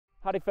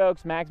Howdy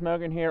folks, Max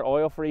Mogren here,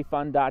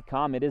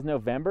 oilfreefun.com. It is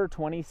November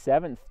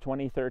 27th,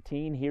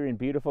 2013 here in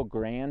beautiful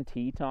Grand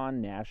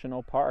Teton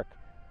National Park.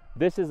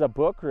 This is a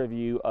book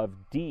review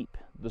of Deep,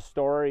 the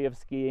Story of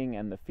Skiing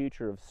and the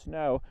Future of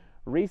Snow,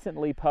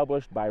 recently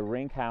published by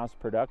Rink House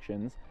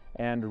Productions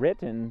and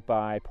written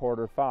by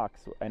Porter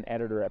Fox, an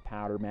editor at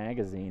Powder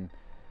Magazine.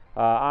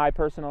 I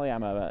personally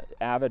am an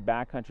avid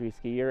backcountry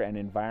skier and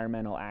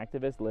environmental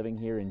activist living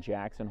here in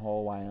Jackson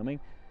Hole, Wyoming,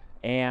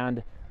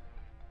 and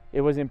it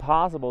was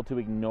impossible to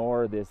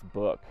ignore this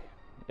book.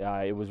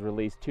 It was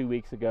released 2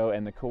 weeks ago,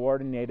 and the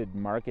coordinated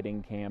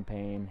marketing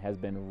campaign has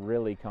been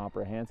really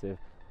comprehensive,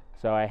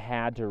 so I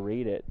had to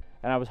read it.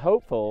 And I was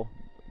hopeful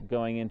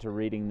going into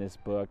reading this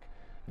book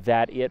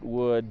that it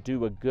would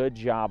do a good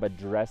job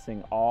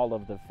addressing all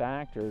of the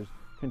factors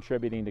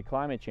contributing to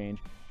climate change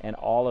and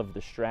all of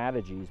the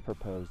strategies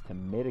proposed to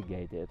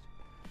mitigate it.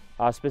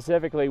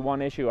 Specifically,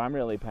 one issue I'm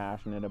really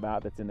passionate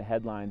about that's in the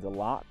headlines a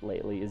lot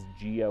lately is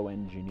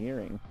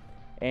geoengineering.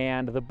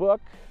 And the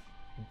book,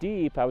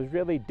 Deep, I was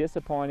really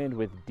disappointed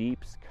with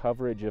Deep's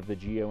coverage of the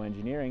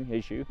geoengineering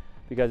issue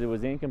because it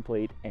was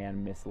incomplete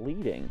and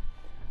misleading.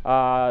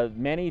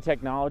 Many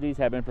technologies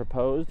have been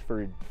proposed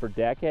for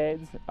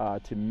decades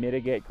to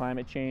mitigate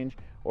climate change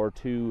or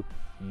to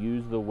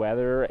use the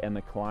weather and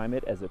the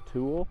climate as a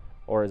tool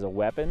or as a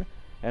weapon.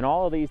 And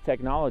all of these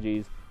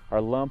technologies are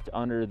lumped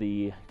under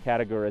the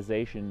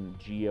categorization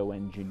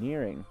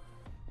geoengineering.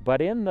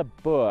 But in the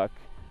book,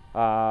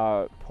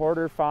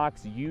 Porter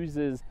Fox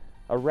uses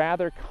a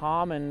rather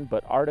common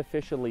but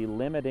artificially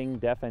limiting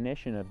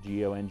definition of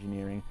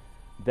geoengineering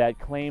that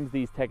claims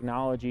these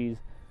technologies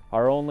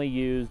are only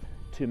used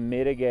to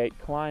mitigate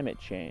climate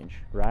change,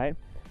 right?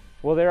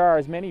 Well, there are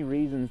as many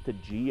reasons to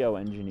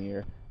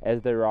geoengineer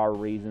as there are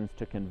reasons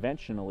to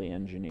conventionally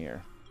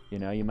engineer. You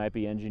know, you might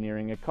be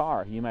engineering a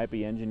car, you might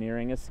be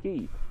engineering a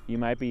ski, you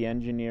might be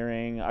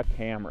engineering a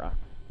camera,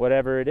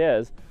 whatever it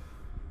is.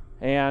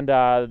 And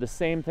the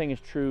same thing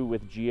is true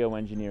with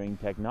geoengineering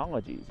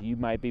technologies. You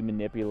might be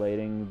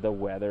manipulating the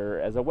weather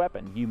as a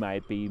weapon. You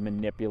might be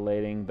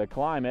manipulating the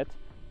climate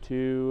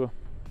because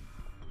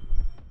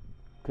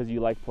you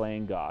like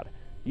playing God.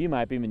 You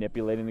might be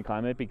manipulating the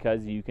climate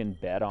because you can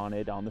bet on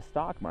it on the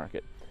stock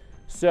market.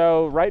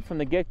 So right from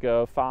the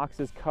get-go,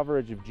 Fox's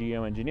coverage of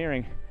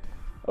geoengineering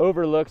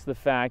overlooks the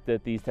fact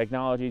that these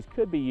technologies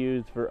could be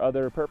used for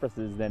other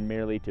purposes than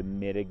merely to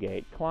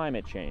mitigate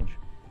climate change.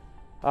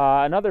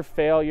 Another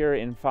failure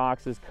in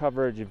Fox's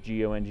coverage of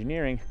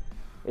geoengineering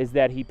is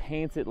that he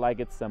paints it like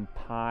it's some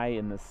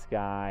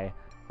pie-in-the-sky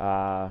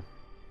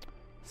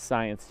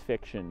science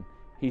fiction.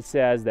 He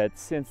says that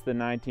since the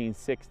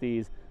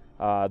 1960s,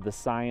 the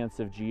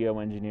science of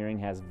geoengineering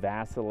has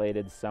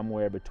vacillated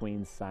somewhere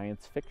between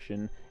science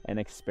fiction and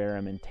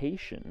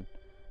experimentation.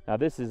 Now,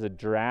 this is a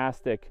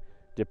drastic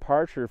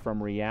departure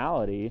from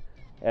reality,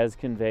 as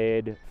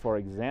conveyed, for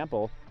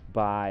example,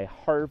 by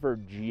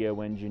Harvard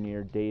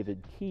geoengineer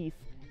David Keith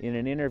in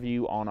an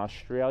interview on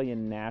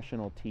Australian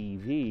national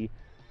TV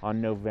on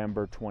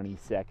November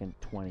 22nd,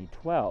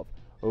 2012,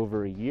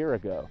 over a year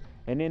ago.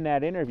 And in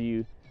that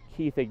interview,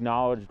 Keith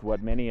acknowledged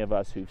what many of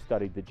us who've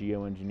studied the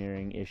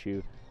geoengineering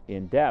issue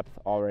in depth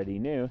already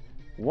knew.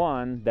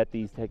 One, that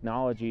these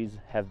technologies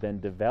have been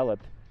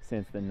developed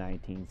since the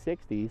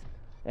 1960s,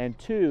 and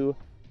two,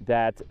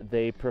 that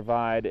they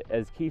provide,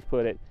 as Keith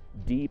put it,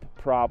 deep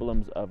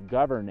problems of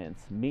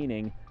governance,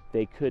 meaning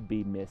they could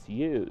be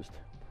misused.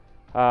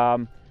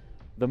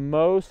 The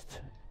most,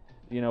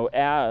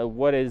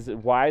 what is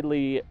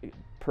widely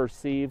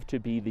perceived to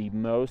be the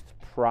most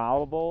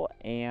probable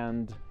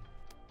and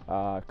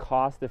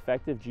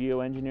cost-effective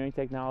geoengineering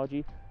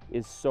technology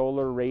is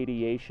solar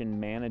radiation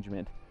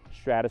management,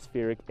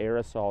 stratospheric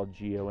aerosol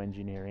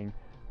geoengineering,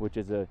 which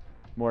is a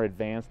more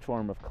advanced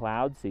form of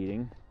cloud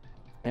seeding.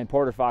 And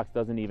Porter Fox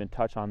doesn't even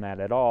touch on that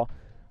at all.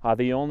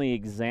 The only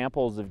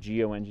examples of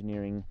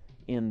geoengineering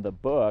in the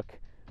book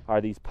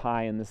are these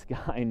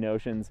pie-in-the-sky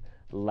notions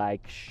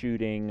like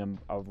shooting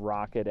a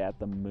rocket at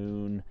the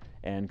moon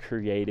and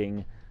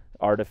creating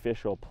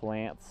artificial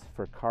plants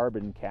for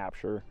carbon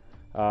capture.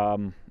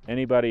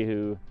 Anybody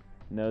who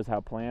knows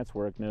how plants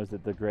work knows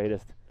that the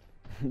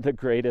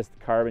greatest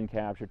carbon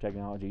capture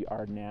technology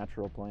are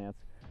natural plants.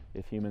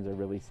 If humans are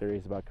really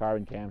serious about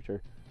carbon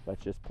capture,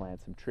 let's just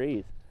plant some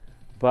trees.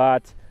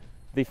 But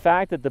the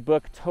fact that the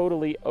book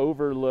totally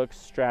overlooks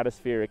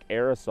stratospheric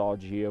aerosol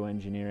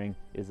geoengineering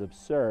is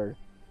absurd.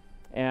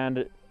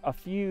 And a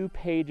few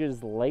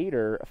pages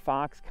later,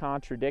 Fox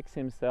contradicts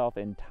himself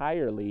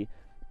entirely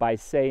by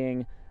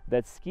saying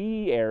that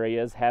ski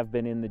areas have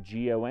been in the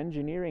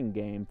geoengineering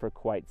game for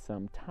quite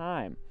some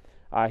time.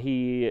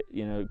 He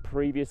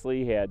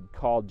previously had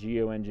called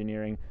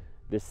geoengineering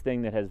this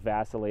thing that has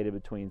vacillated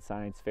between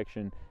science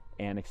fiction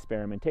and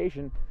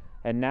experimentation,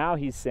 and now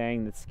he's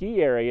saying that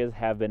ski areas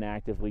have been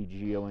actively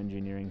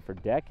geoengineering for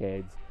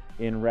decades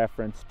in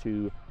reference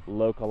to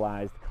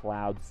localized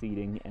cloud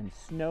seeding and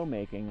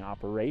snowmaking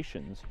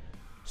operations.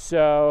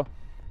 So,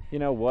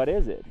 what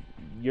is it?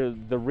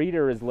 The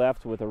reader is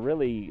left with a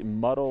really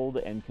muddled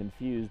and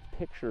confused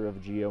picture of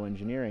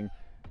geoengineering,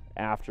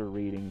 after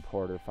reading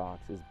Porter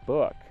Fox's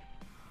book.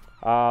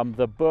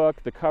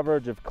 The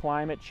coverage of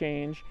climate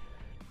change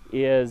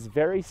is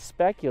very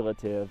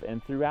speculative,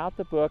 and throughout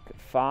the book,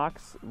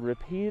 Fox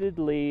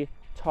repeatedly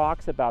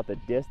talks about the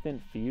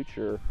distant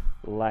future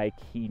like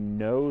he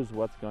knows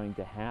what's going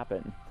to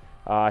happen.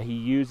 He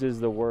uses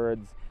the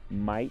words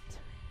might,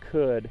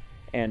 could,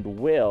 and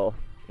will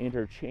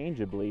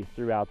interchangeably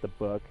throughout the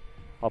book.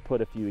 I'll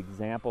put a few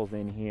examples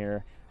in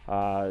here,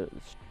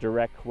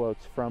 direct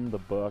quotes from the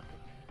book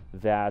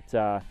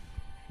that,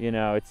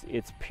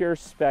 it's pure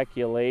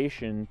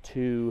speculation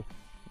to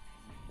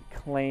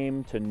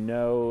claim to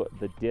know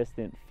the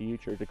distant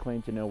future, to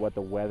claim to know what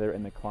the weather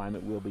and the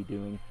climate will be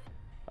doing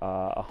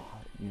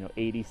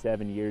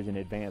 87 years in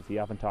advance. He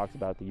often talks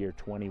about the year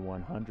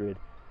 2100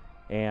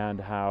 and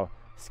how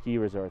ski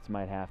resorts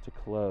might have to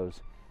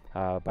close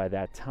by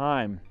that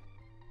time.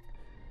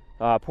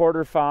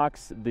 Porter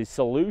Fox, the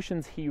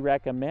solutions he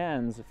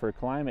recommends for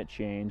climate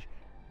change,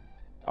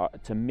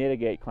 to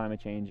mitigate climate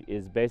change,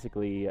 is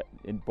basically,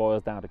 it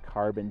boils down to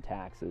carbon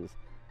taxes,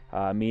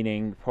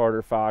 meaning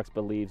Porter Fox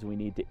believes we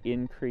need to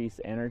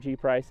increase energy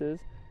prices,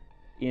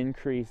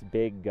 increase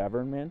big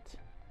government,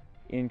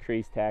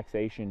 increase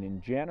taxation in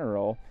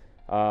general,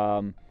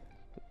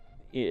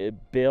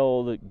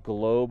 build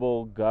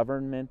global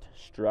government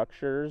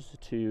structures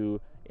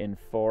to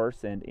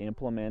enforce and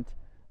implement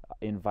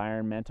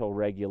environmental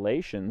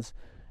regulations.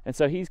 And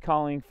so he's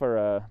calling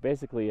for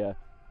basically a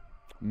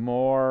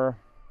more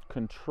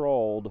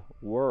controlled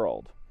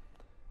world.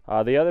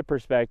 The other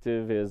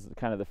perspective is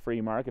kind of the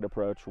free market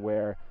approach,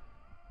 where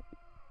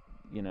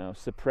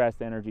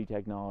suppressed energy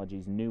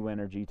technologies, new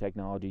energy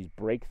technologies,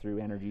 breakthrough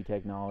energy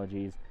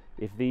technologies,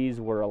 if these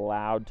were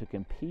allowed to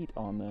compete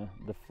on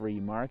the free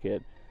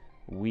market,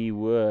 we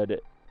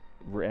would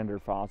render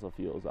fossil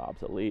fuels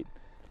obsolete.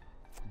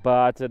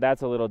 But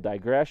that's a little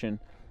digression.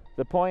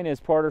 The point is,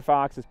 Porter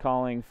Fox is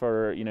calling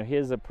for,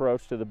 his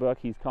approach to the book,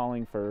 he's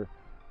calling for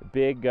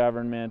big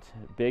government,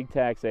 big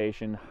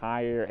taxation,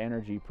 higher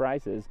energy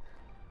prices.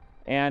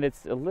 And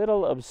it's a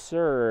little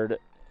absurd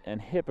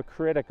and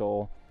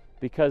hypocritical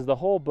because the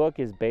whole book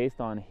is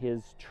based on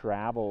his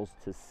travels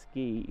to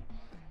ski.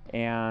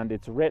 And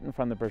it's written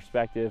from the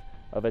perspective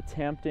of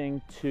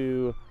attempting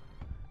to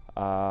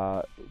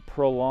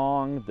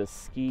prolong the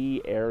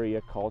ski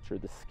area culture,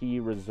 the ski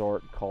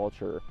resort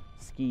culture,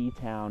 ski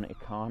town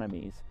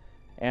economies.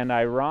 And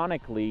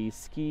ironically,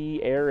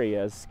 ski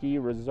areas, ski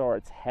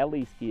resorts,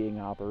 heli skiing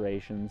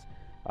operations,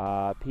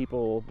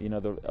 people,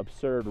 the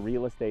absurd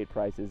real estate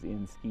prices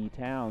in ski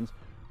towns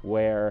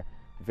where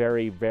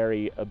very,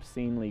 very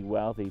obscenely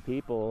wealthy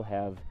people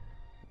have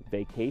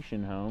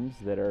vacation homes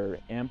that are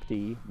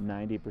empty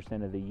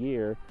 90% of the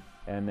year,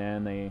 and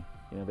then they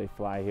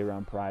fly here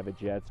on private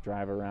jets,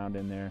 drive around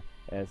in their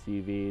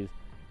SUVs,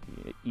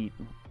 eat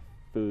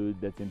food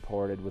that's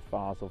imported with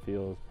fossil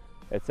fuels,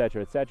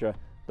 etc., etc.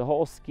 The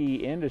whole ski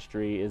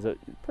industry is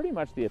pretty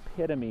much the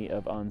epitome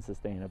of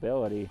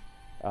unsustainability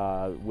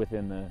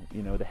within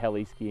the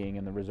heli skiing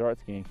and the resort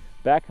skiing.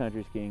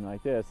 Backcountry skiing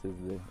like this is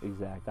the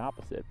exact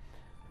opposite.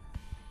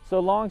 So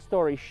long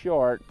story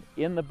short,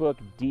 in the book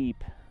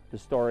Deep, the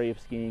story of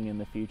skiing and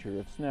the future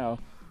of snow,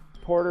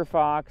 Porter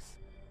Fox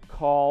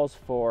calls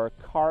for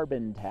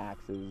carbon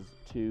taxes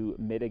to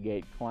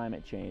mitigate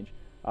climate change.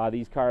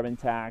 These carbon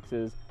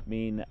taxes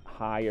mean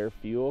higher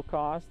fuel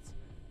costs,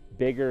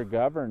 bigger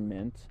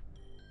government,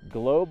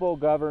 global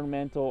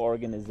governmental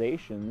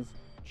organizations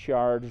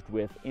charged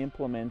with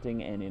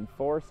implementing and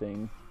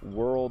enforcing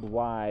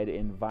worldwide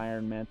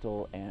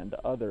environmental and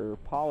other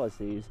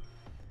policies,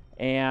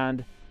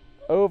 and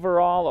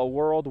overall a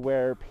world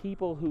where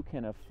people who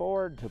can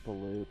afford to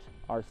pollute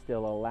are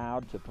still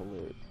allowed to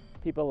pollute.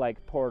 People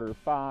like Porter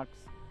Fox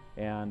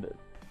and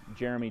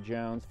Jeremy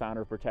Jones,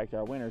 founder of Protect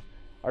Our Winters,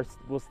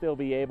 will still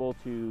be able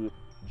to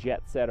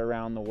jet set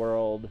around the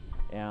world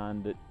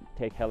and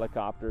take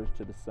helicopters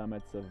to the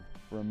summits of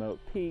remote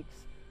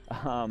peaks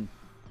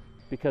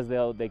because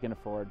they can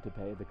afford to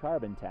pay the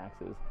carbon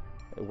taxes,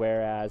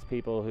 whereas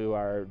people who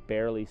are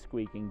barely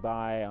squeaking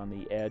by on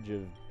the edge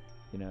of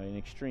in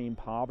extreme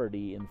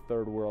poverty in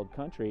third world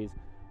countries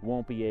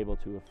won't be able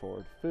to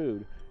afford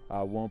food,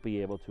 won't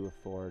be able to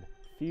afford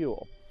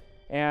fuel.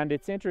 And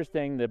it's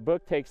interesting, the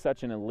book takes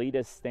such an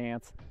elitist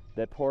stance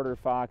that Porter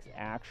Fox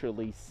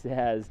actually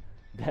says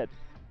that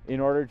in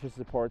order to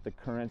support the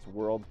current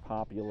world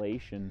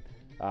population,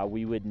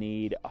 we would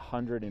need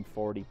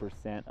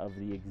 140% of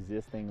the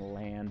existing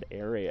land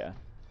area.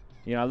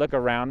 I look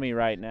around me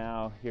right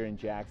now here in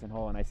Jackson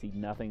Hole and I see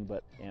nothing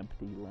but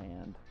empty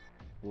land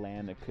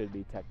that could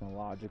be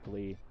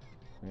technologically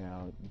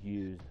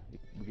used.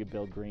 We could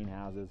build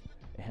greenhouses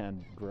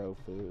and grow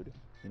food.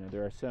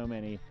 There are so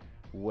many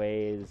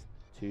ways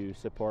to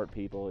support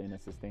people in a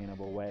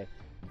sustainable way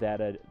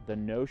that the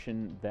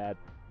notion that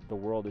the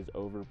world is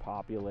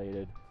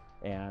overpopulated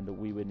and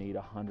we would need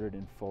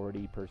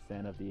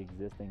 140% of the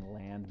existing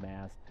land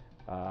mass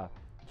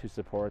to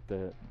support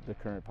the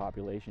current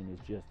population is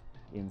just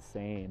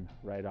insane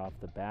right off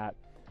the bat.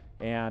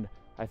 And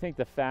I think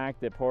the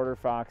fact that Porter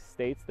Fox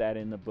states that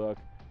in the book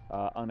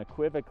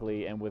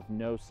unequivocally and with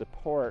no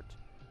support,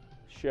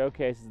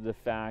 showcases the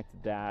fact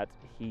that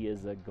he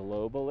is a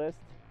globalist,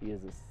 he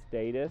is a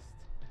statist,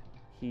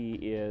 he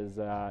is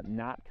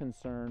not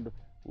concerned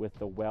with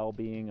the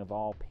well-being of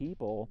all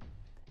people,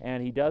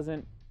 and he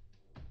doesn't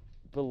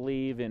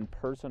believe in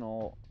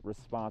personal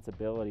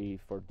responsibility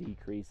for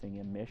decreasing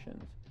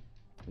emissions.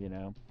 You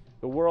know,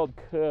 the world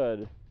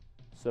could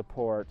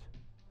support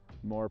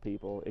more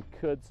people. It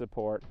could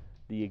support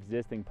the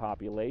existing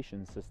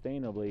population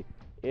sustainably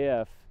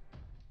if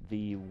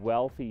the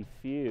wealthy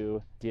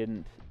few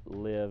didn't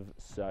live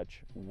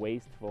such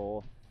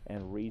wasteful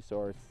and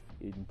resource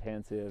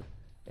intensive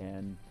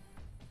and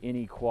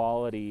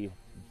inequality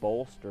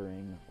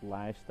bolstering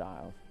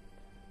lifestyles.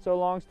 So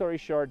long story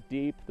short,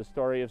 Deep, the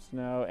story of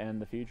snow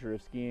and the future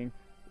of skiing,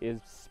 is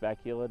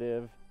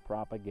speculative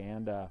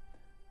propaganda.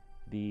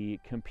 The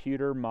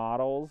computer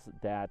models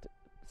that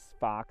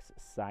Fox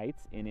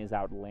cites in his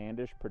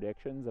outlandish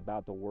predictions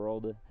about the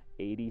world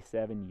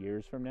 87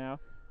 years from now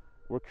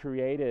were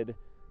created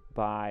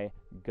by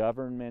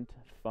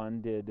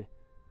government-funded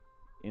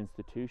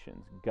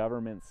institutions,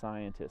 government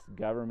scientists,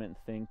 government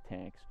think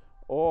tanks,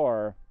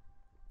 or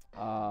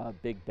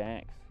big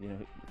banks. You know,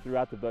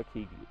 throughout the book,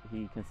 he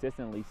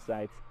consistently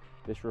cites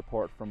this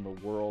report from the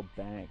World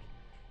Bank.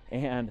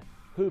 And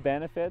who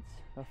benefits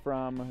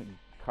from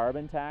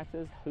carbon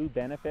taxes? Who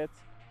benefits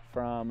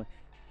from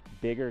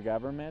bigger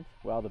government?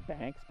 Well, the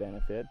banks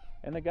benefit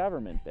and the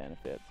government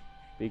benefits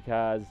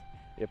because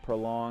it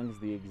prolongs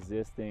the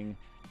existing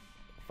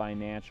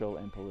financial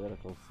and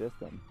political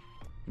system.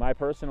 My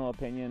personal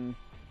opinion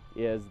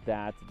is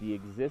that the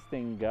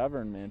existing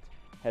government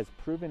has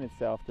proven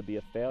itself to be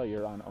a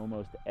failure on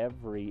almost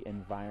every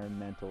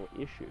environmental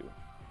issue,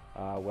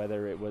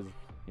 whether it was,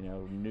 you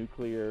know,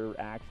 nuclear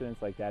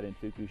accidents like that in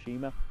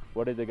Fukushima.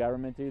 What did the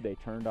government do? They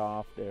turned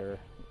off their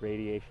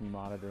radiation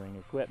monitoring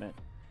equipment.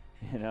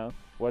 You know,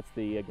 what's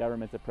the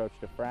government's approach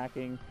to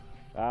fracking?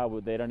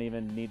 Well, they don't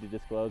even need to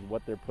disclose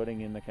what they're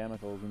putting in the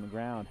chemicals in the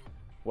ground.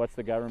 What's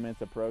the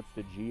government's approach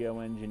to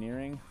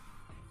geoengineering?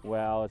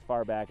 Well, as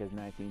far back as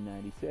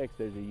 1996,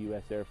 there's a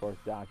U.S. Air Force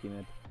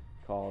document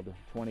called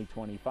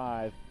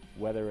 2025,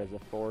 Weather as a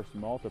Force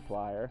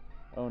Multiplier,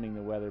 owning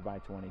the weather by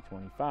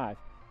 2025.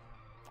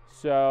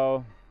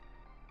 So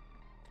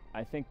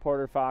I think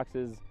Porter Fox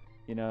is,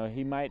 you know,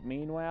 he might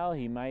mean well,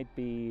 he might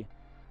be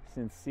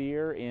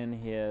sincere in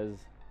his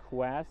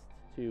quest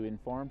to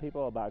inform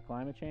people about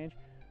climate change,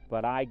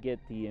 but I get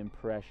the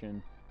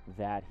impression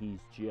that he's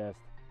just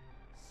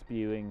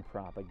spewing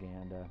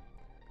propaganda.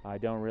 I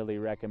don't really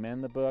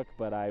recommend the book,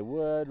 but I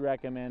would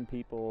recommend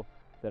people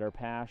that are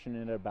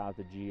passionate about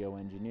the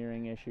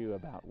geoengineering issue,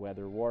 about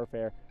weather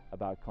warfare,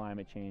 about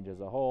climate change as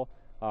a whole.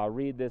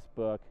 Read this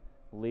book,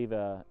 leave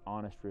an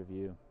honest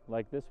review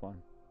like this one.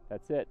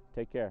 That's it.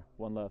 Take care.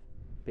 One love.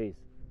 Peace.